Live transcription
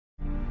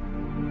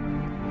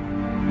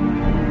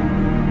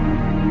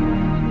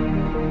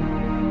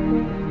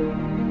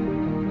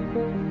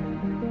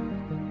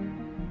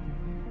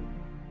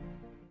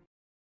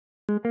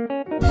What's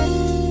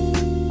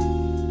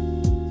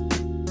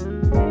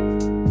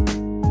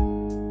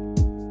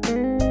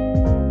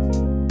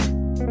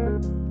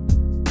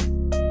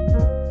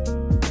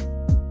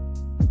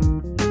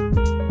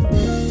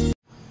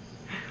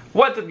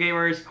up,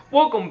 gamers?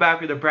 Welcome back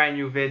with a brand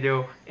new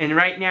video. And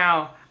right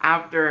now,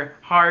 after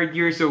hard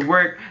years of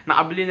work,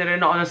 nakabili na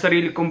rin ako ng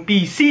sarili kong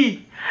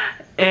PC.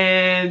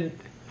 And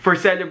for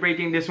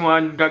celebrating this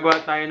one,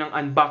 gagawa tayo ng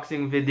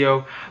unboxing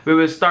video. We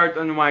will start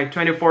on my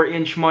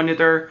 24-inch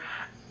monitor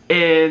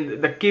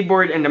and the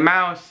keyboard and the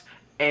mouse,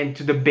 and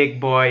to the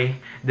big boy,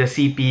 the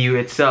CPU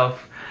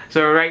itself.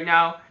 So right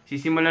now,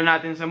 sisimulan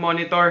natin sa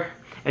monitor,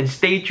 and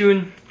stay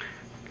tuned.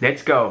 Let's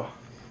go.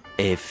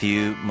 A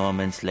few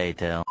moments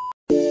later.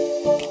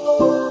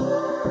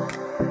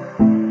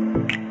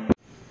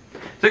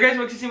 So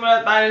guys,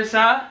 magsisimula tayo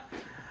sa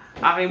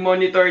aking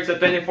monitor sa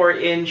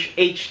 24-inch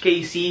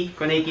HKC.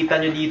 Kung nakikita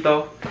nyo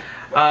dito,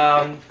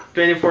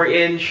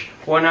 24-inch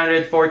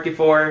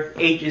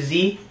 144HZ.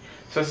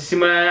 So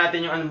sisimulan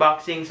natin yung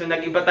unboxing. So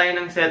nag-iba tayo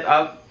ng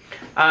setup.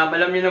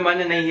 Alam nyo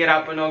naman na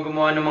nahihirapan ako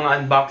gumawa ng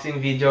mga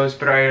unboxing videos,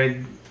 pero I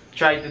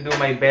try to do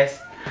my best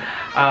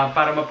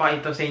para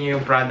mapakita sa inyo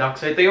yung product.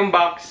 So ito yung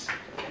box.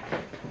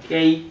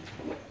 Okay.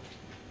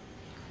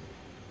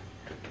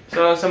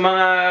 So, sa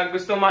mga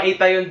gusto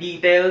makita yung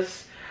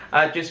details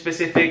at yung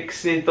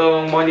specifics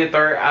nitong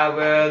monitor, I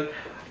will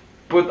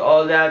put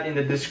all that in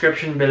the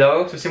description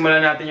below. So,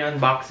 simulan natin yung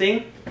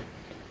unboxing.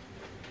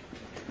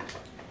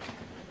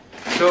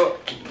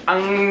 So,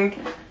 ang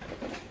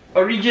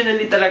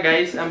originally talaga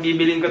guys, ang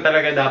bibilin ko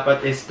talaga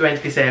dapat is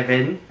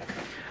 27.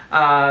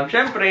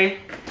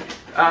 Syempre,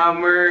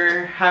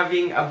 we're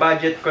having a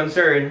budget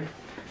concern.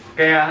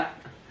 Kaya,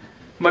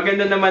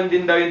 maganda naman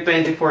din daw yung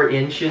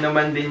 24-inch. Yun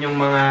naman din yung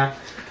mga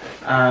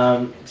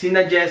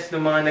sinuggest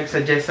ng mga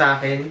nagsuggest sa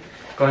akin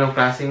kung anong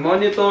klaseng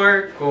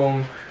monitor,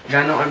 kung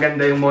gano'ng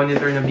aganda yung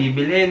monitor na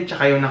bibilhin,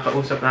 tsaka yung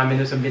nakausap namin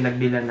doon sa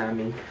binagbilan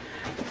namin.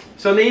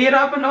 So,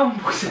 nahihirapan akong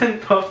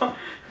buksan to.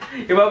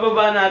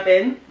 Ibababa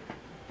natin.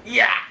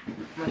 Yeah!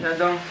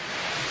 Masyadong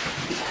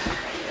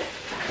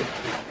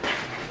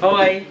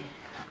okay.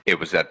 It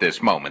was at this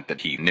moment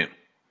that he knew.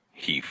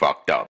 He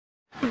fucked up.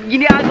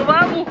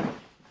 Ginagawa mo!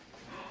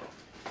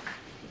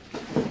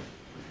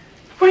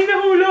 May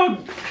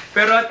nahulog!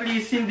 Pero at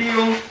least hindi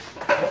yung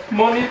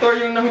monitor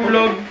yung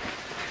nahulog.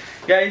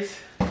 Guys,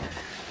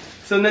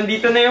 so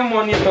nandito na yung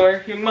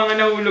monitor. Yung mga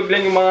nahulog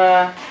lang yung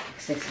mga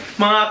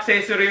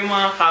accessory, yung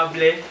mga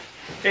kable.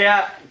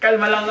 Kaya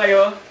kalma lang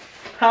kayo.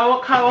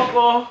 Hawak-hawak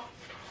ko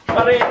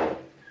pa rin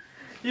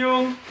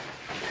yung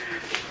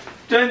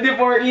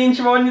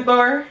 24-inch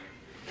monitor.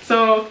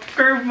 So,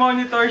 curved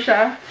monitor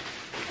siya.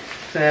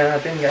 Sayan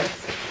natin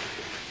guys.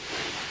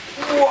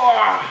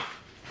 Wow!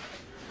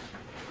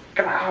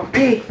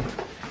 Grabe!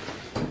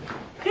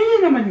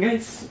 Ayan naman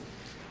guys.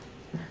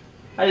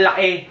 Ang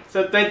laki.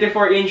 So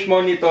 24-inch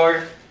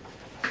monitor.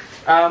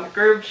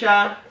 Curved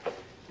siya.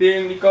 Ito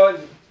yung likod.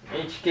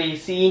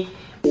 HKC.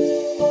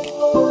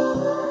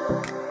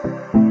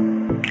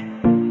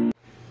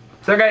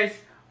 So guys,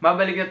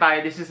 babalik na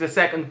tayo. This is the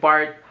second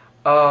part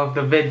of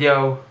the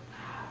video.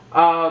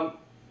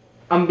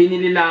 Ang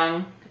binili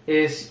lang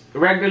is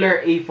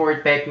regular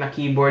A4 Tech na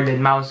keyboard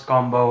and mouse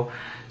combo.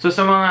 So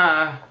sa mga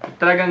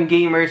talagang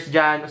gamers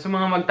dyan, sa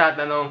mga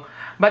magtatanong,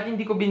 ba't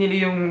hindi ko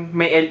binili yung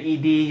may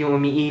LED, yung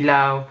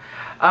umiilaw?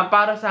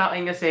 Para sa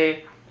akin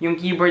kasi, yung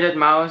keyboard at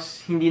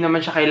mouse, hindi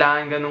naman siya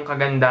kailangan ganun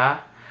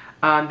kaganda.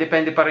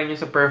 Depende pa rin yung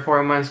sa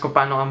performance kung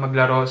paano ka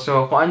maglaro.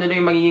 So kung ano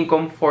lang yung magiging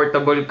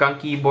comfortable kang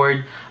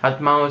keyboard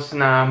at mouse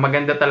na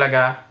maganda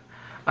talaga,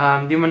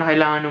 hindi mo na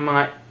kailangan ng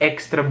mga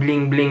extra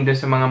bling-bling dun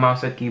sa mga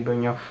mouse at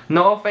keyboard nyo.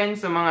 No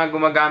offense sa mga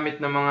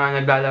gumagamit ng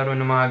mga naglalaro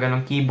ng mga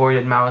ganong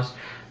keyboard at mouse.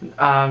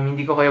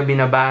 Hindi ko kayo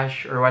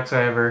binabash or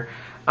whatsoever.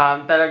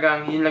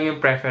 Talagang yun lang yung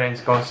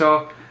preference ko.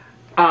 So,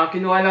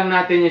 kinuha lang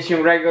natin is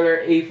yung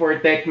regular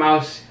A4 Tech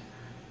mouse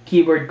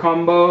keyboard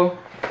combo.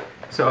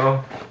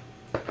 So,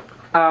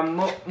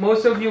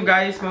 most of you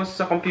guys, most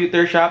sa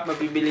computer shop,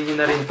 mabibili nyo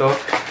na rin to.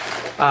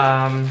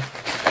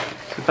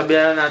 So,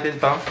 tabihan na natin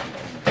to.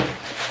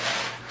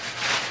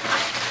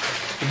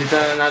 Dito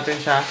na natin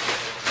siya.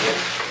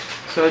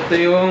 So, ito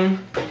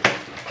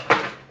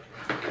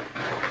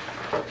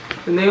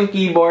na yung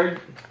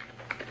keyboard.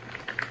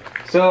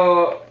 So,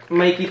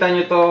 makikita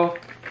nyo to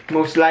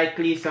most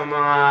likely sa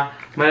mga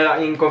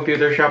malalaking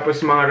computer shop o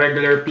sa mga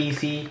regular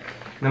PC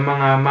na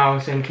mga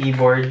mouse and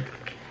keyboard.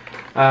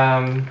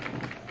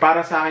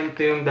 Para sa akin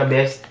ito yung the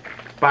best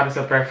para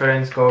sa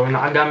preference ko.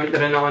 Nakagamit na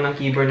rin ako ng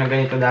keyboard na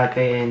ganito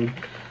dati, and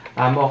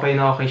okay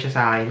na okay siya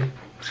sa akin.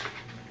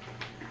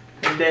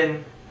 And then,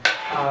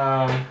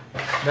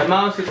 the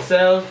mouse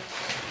itself,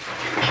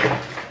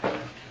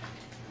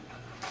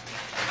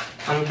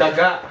 ang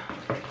daga.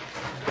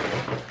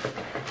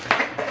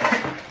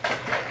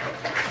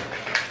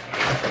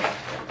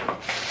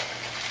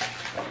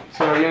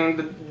 So, yung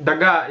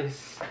daga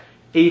is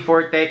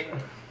A4 Tech.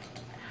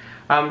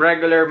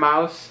 Regular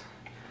mouse.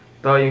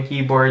 Ito yung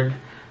keyboard.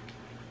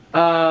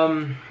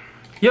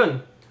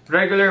 Yun.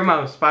 Regular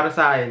mouse para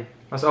sa akin.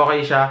 Mas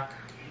okay siya.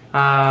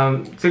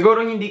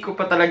 Siguro hindi ko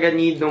pa talaga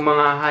need ng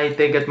mga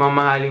high-tech at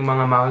mamahaling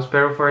mga mouse.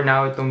 Pero for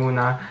now, ito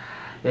muna.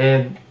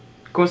 And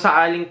kung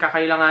saaling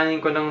kakailanganin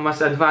ko ng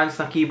mas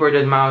advanced na keyboard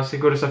and mouse,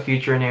 siguro sa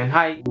future na yun.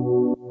 Hi!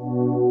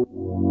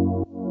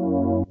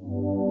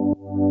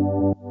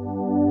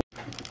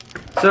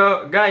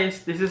 So,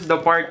 guys, this is the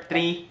part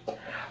 3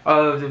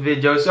 of the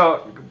video.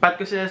 So, ba't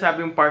ko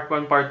sinasabi yung part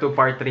 1, part 2,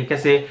 part 3?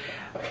 Kasi,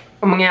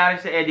 ang mangyayari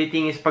sa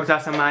editing is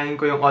pagsasamahin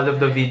ko yung all of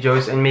the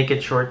videos and make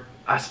it short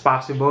as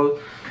possible.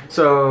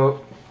 So,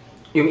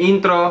 yung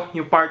intro,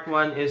 yung part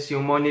 1 is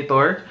yung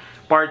monitor.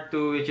 Part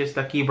 2, which is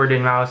the keyboard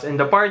and mouse.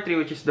 And the part 3,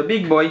 which is the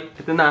big boy,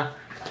 ito na.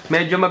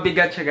 Medyo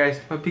mabigat siya,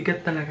 guys.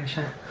 Mabigat talaga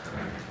siya.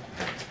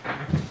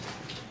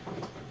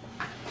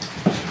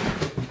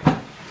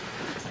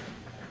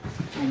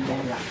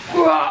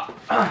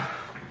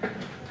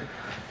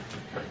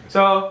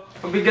 So,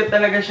 mabigat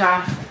talaga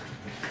siya.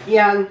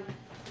 Yan.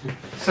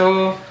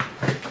 So,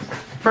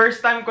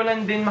 first time ko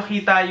lang din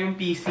makita yung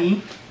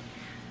PC.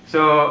 So,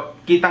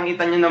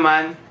 kitang-kita nyo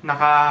naman,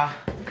 naka-lubid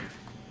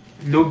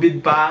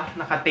pa,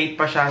 naka-tape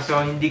pa siya. So,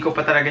 hindi ko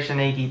pa talaga siya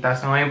nakikita.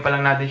 So, ngayon pa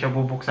lang natin siya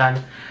bubuksan.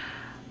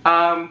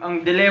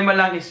 Ang dilemma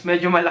lang is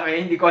medyo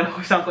malaki. Hindi ko alam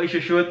kung saan ko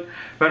i-shoot.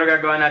 Pero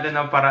gagawa natin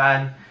ng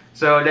paraan.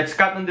 So, let's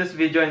cut on this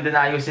video and then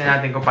ayusin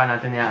natin kung paano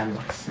natin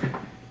i-unbox.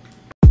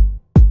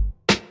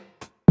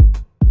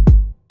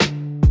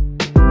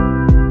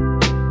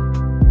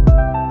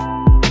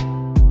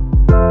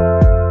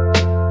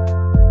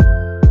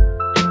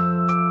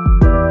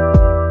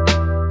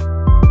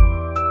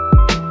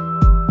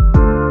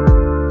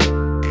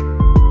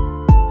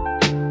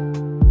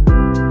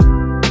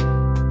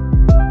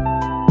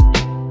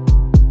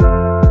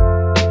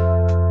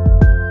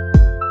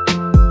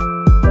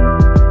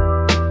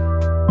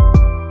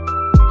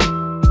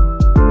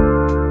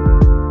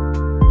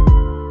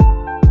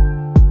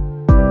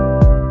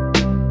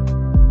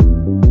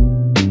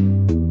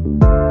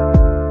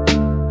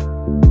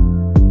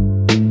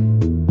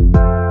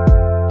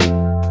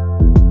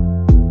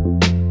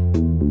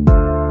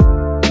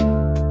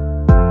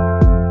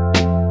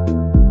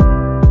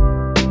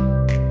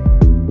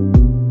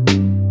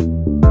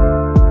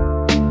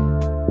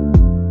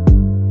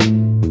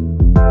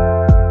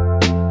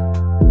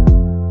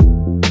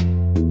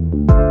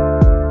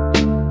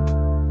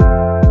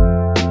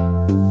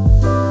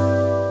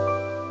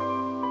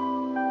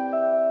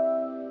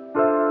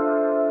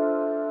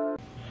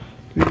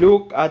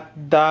 Look at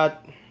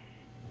that,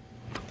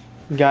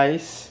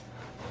 guys.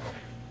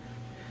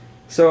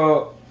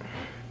 So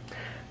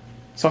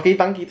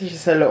kitang-kita siya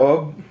sa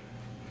loob.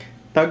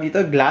 Tawag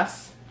dito,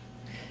 glass.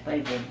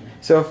 Fiber.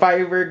 So,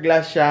 fiber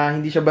glass siya.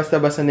 Hindi siya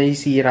basta-basta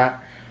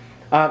naisira.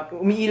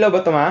 Umiilaw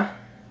ba ito, ma?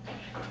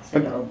 Sa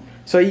loob.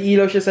 So,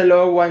 iilaw siya sa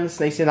loob once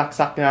na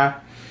isinaksak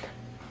na.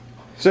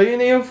 So,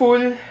 yun na yung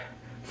full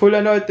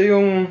ano, ito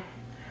yung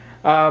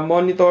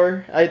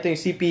monitor. Ito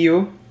yung CPU.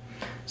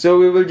 So,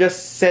 we will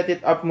just set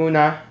it up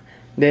muna.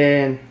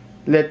 Then,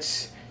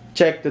 let's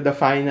check to the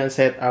final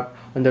setup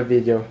on the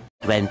video.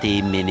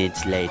 20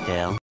 minutes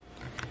later.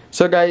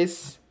 So,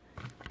 guys,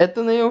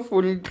 ito na yung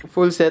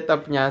full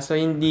setup niya. So,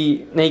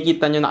 hindi,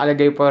 nakikita nyo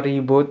nakalagay pa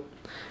reboot.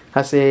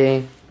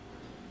 Kasi,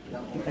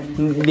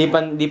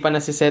 hindi pa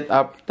nasi-set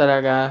up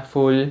talaga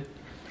full.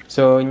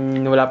 So,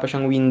 wala pa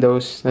siyang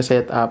Windows na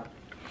setup.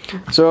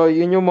 So,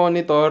 yun yung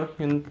monitor,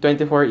 yung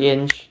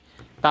 24-inch.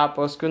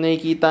 Tapos, kung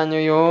nakikita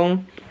nyo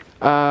yung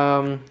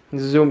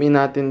zoom in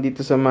natin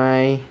dito sa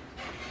may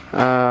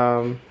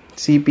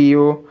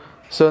CPU.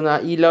 So,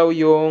 nailaw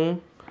yung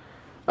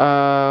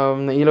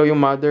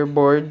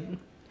motherboard.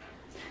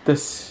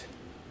 Tapos,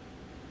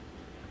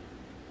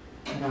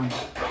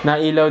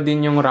 nailaw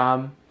din yung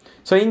RAM.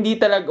 So,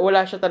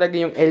 wala siya talaga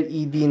yung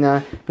LED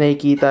na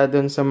nakikita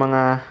dun sa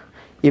mga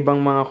ibang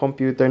mga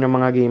computer ng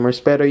mga gamers.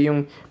 Pero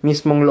yung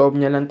mismong loob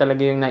niya lang talaga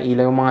yung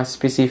nailaw, yung mga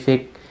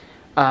specific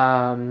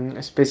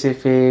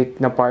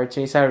na parts.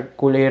 Yung isa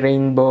kulay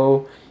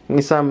rainbow, yung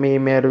isa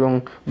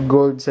merong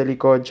gold sa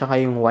likod, tsaka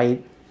yung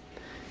white.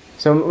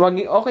 So,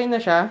 okay na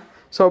siya.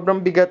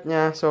 Sobrang bigat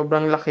niya,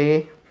 sobrang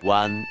laki.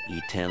 One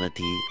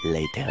eternity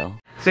later.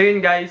 So, yun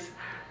guys.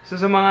 So,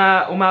 sa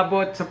mga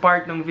umabot sa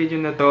part ng video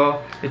na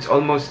to, it's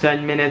almost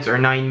 10 minutes or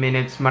 9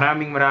 minutes.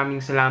 Maraming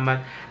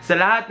salamat sa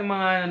lahat ng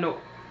mga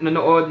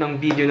nanood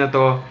ng video na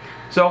to.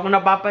 So, kung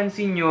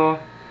napapansin nyo,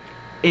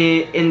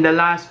 in the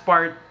last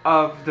part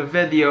of the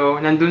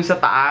video, nandun sa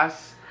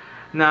taas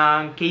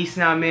ng case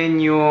namin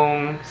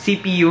yung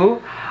CPU.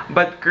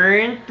 But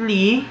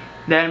currently,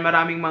 dahil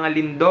maraming mga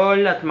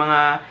lindol at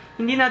mga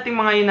hindi nating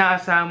mga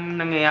inaasam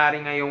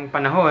nangyayari ngayong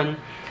panahon,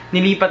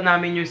 nilipat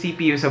namin yung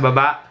CPU sa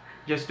baba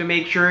just to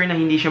make sure na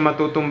hindi siya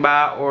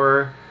matutumba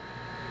or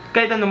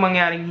kahit anong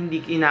mangyaring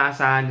hindi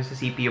inaasahan sa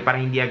CPU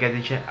para hindi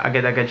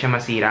agad-agad siya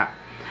masira.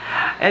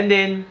 And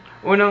then,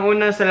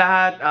 unang-una sa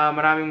lahat,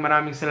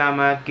 maraming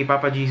salamat kay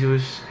Papa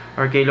Jesus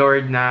or kay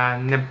Lord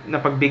na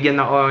napagbigyan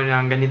ako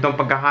ng ganitong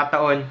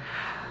pagkakataon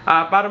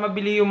para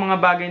mabili yung mga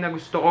bagay na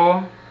gusto ko.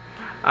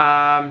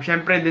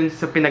 Syempre din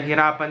sa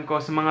pinaghirapan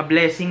ko, sa mga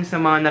blessings na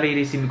mga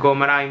nare-receive ko,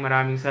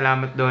 maraming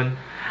salamat doon.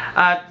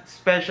 At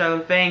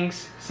special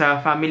thanks sa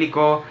family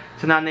ko,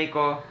 sa nanay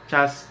ko,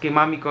 tsaka kay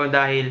mami ko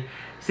dahil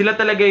sila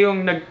talaga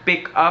yung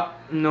nag-pick up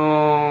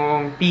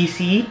nung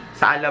PC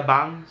sa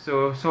Alabang.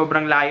 So,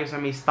 sobrang layo sa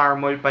may Star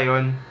Mall pa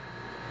yon.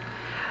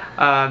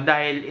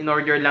 Dahil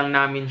in-order lang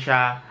namin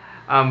siya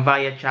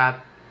via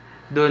chat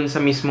doon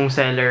sa mismong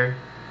seller,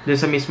 doon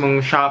sa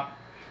mismong shop.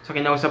 So,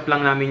 kinausap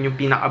lang namin yung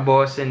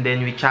pinaka-boss and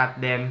then we chat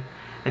them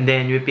and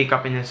then we pick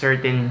up in a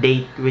certain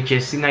date which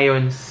is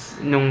ngayon,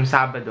 nung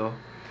Sabado.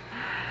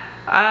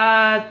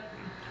 At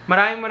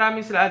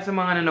maraming salamat sa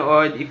mga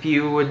nanood. If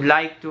you would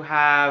like to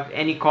have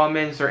any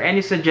comments or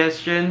any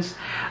suggestions,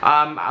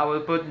 I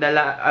will put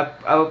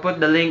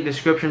the link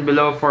description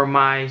below for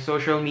my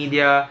social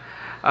media,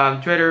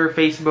 Twitter,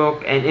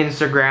 Facebook, and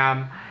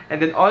Instagram. And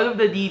then all of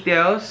the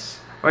details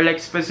or like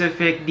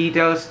specific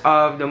details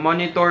of the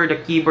monitor,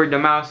 the keyboard, the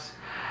mouse,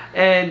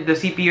 and the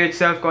CPU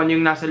itself, kung ano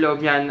yung nasa loob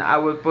niyan, I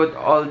will put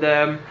all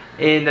them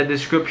in the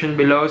description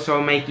below.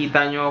 So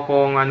makikita nyo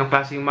kung anong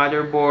klase yung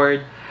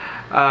motherboard,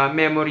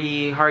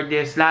 memory, hard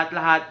disk,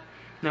 lahat-lahat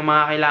ng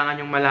mga kailangan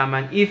yung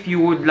malaman. If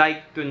you would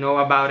like to know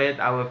about it,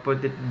 I will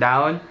put it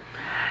down.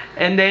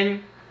 And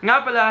then,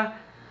 nga pala,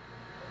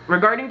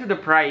 regarding to the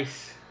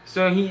price,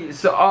 so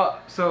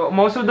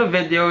most of the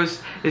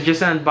videos is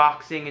just an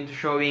unboxing and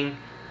showing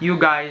you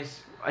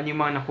guys ano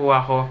yung mga nakuha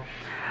ko.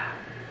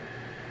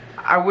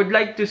 I would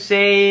like to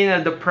say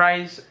that the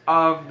price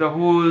of the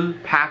whole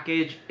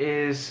package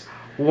is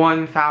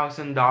 $1,000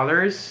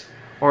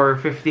 or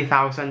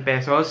 50,000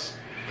 pesos.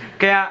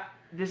 Kaya,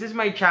 this is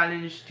my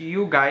challenge to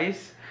you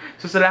guys.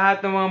 So, sa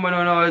lahat ng mga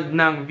manonood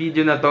ng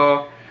video na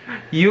to,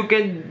 you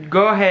can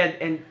go ahead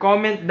and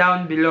comment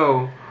down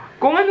below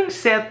kung anong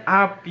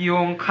setup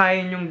yung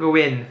kaya nyong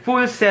gawin.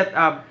 Full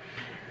setup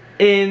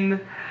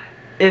in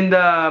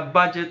the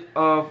budget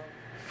of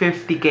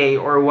 50K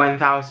or $1,000.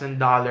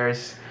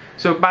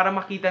 So, para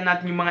makita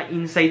natin yung mga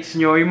insights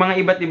nyo, yung mga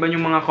iba't iba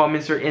yung mga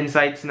comments or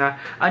insights na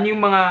ano yung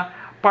mga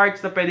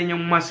parts na pwede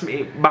nyong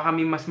baka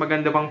may mas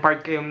maganda pang part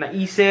kayong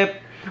naisip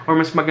or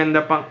mas maganda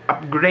pang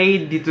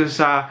upgrade dito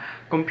sa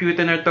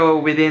computer na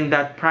to within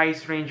that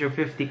price range of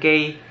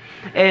 50K.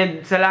 And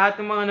sa lahat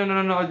ng mga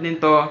nanonood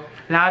nito,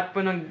 lahat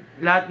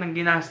ng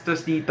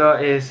ginastos dito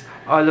is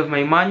all of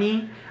my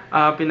money.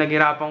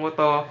 Pinaghirapan ko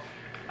to.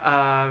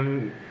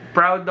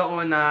 Proud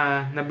ako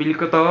na nabili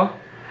ko to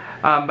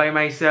by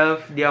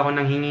myself. Di ako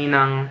nanghingi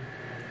ng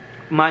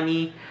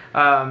money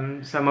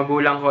sa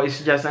magulang ko.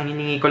 Is just, ang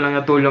hiningi ko lang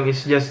na tulong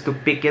is just to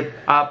pick it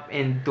up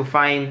and to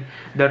find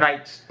the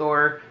right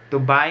store to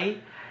buy.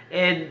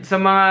 And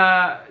sa mga,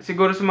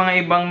 siguro sa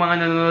mga ibang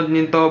mga nanonood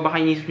nito, baka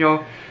inisip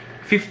nyo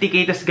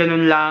 50K tas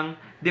ganun lang.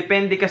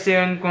 Depende kasi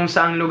yun kung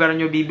saang lugar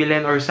nyo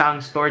bibilin or saang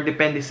store.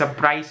 Depende sa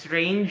price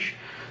range.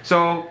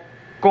 So,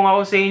 kung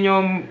ako sa inyo,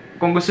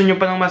 kung gusto nyo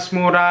pa ng mas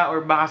mura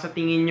or baka sa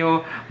tingin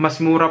nyo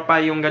mas mura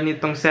pa yung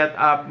ganitong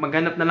setup,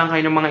 maghanap na lang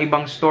kayo ng mga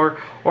ibang store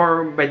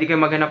or pwede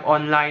kayo maghanap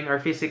online or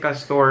physical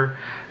store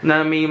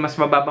na may mas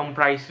mababang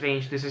price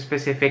range to sa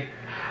specific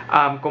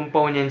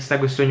components na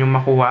gusto nyo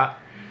makuha.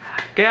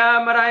 Kaya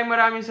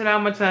maraming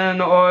salamat sa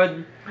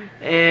nanood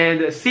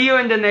and see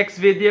you in the next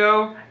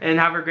video and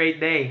have a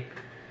great day.